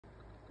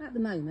At the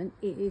moment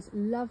it is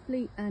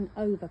lovely and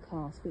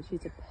overcast, which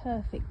is a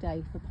perfect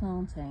day for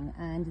planting,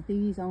 and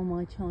these are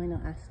my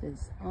China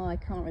Asters. I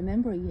can't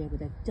remember a year where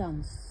they've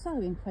done so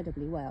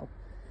incredibly well.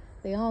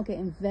 They are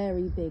getting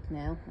very big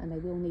now and they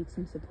will need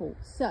some support.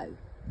 So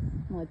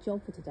my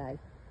job for today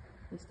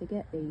is to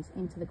get these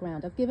into the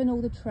ground. I've given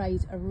all the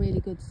trays a really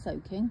good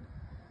soaking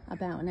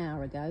about an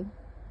hour ago,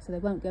 so they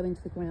won't go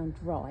into the ground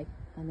dry,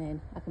 and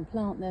then I can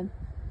plant them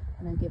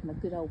and then give them a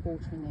good old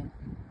watering in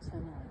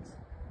tonight.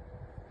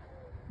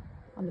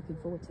 I'm looking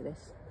forward to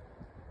this.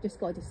 Just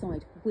got to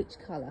decide which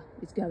colour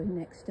is going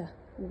next to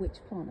which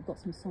plant. I've got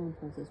some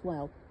samples as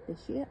well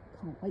this year.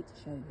 Can't wait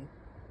to show you.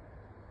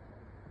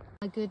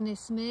 My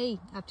goodness me,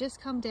 I've just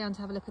come down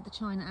to have a look at the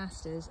China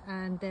Asters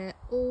and they're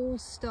all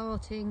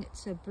starting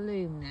to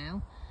bloom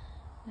now.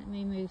 Let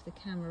me move the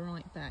camera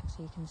right back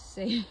so you can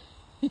see.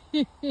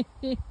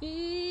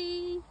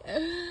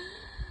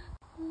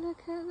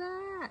 Look at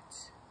that.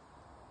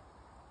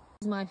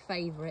 This is my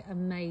favourite,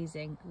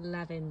 amazing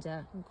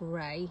lavender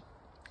grey.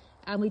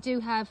 And we do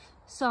have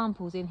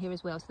samples in here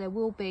as well, so there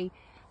will be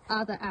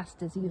other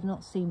asters you've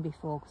not seen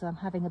before, because I'm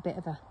having a bit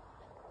of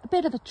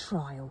a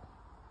trial.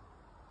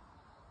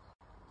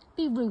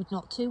 Be rude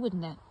not to,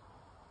 wouldn't it?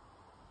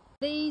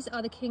 These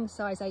are the king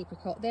size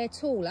apricot. They're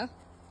taller.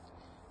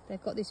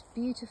 They've got this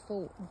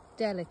beautiful,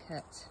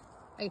 delicate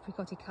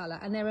apricot-y colour,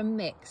 and they're a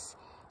mix.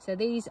 So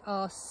these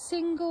are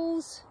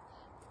singles,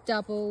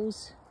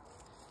 doubles,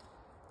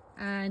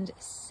 and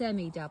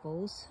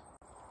semi-doubles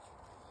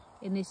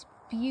in this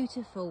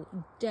beautiful,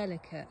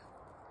 delicate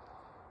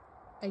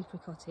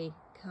apricot-y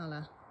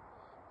colour.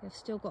 They've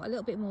still got a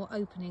little bit more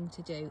opening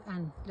to do,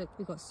 and look,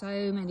 we've got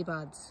so many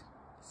buds.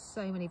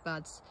 So many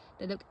buds.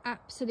 They look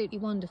absolutely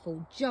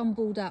wonderful,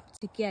 jumbled up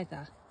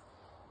together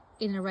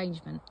in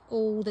arrangement,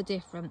 all the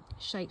different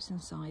shapes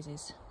and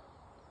sizes.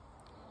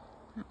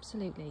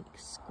 Absolutely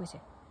exquisite.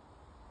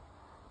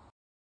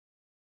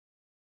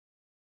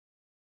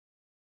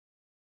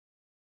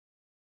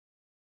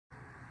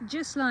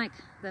 Just like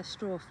the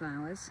straw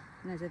flowers,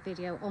 and there's a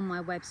video on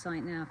my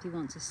website now if you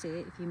want to see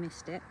it, if you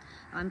missed it.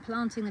 I'm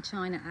planting the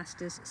China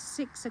Asters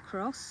 6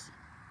 across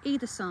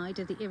either side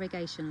of the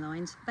irrigation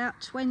lines,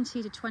 about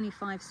 20 to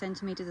 25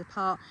 centimetres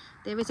apart.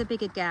 There is a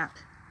bigger gap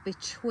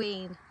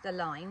between the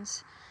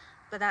lines,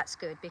 but that's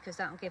good because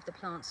that will give the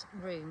plants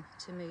room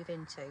to move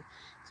into.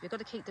 So we've got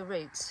to keep the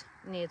roots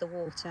near the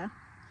water.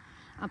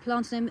 I'm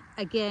planting them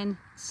again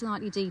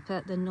slightly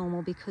deeper than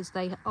normal because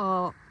they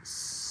are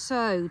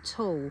so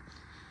tall.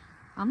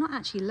 I'm not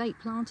actually late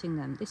planting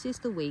them. This is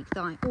the week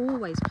that I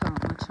always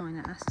plant my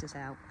China Asters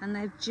out, and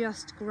they've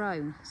just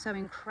grown so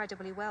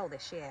incredibly well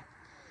this year.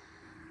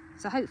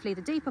 So hopefully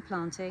the deeper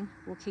planting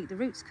will keep the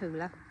roots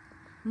cooler,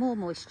 more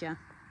moisture,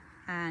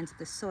 and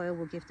the soil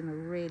will give them a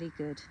really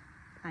good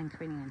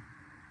anchoring in.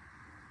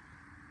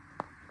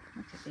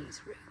 Look at these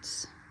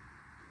roots.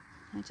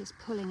 They're just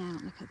pulling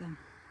out, look at them.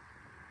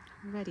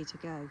 Ready to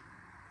go.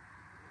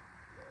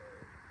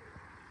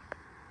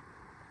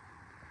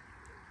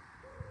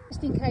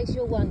 Just in case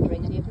you're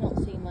wondering and you've not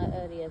seen my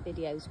earlier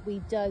videos,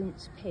 we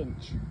don't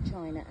pinch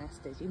China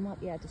Asters. You might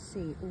be able to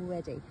see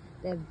already.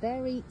 They're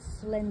very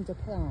slender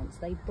plants.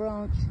 They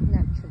branch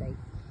naturally.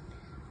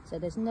 So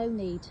there's no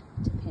need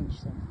to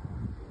pinch them.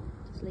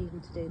 Just leave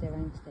them to do their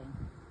own thing.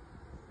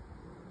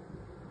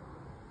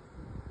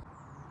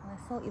 I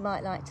thought you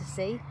might like to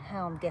see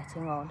how I'm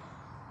getting on.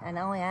 And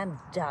I am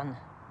done.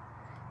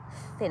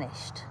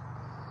 Finished.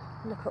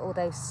 Look at all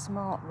those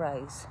smart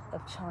rows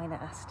of China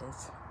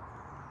Asters.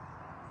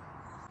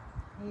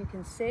 You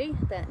can see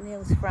that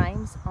Neil's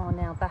frames are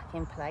now back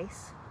in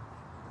place.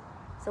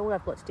 So all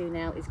I've got to do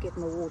now is give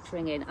them a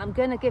watering in. I'm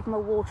going to give them a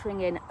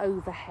watering in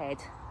overhead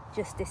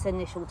just this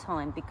initial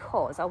time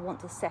because I want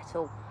to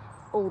settle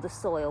all the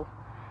soil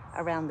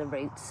around the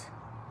roots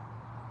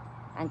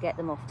and get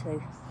them off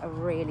to a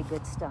really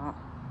good start.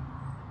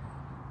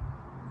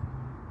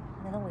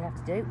 And then all we have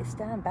to do is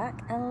stand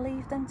back and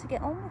leave them to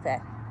get on with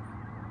it.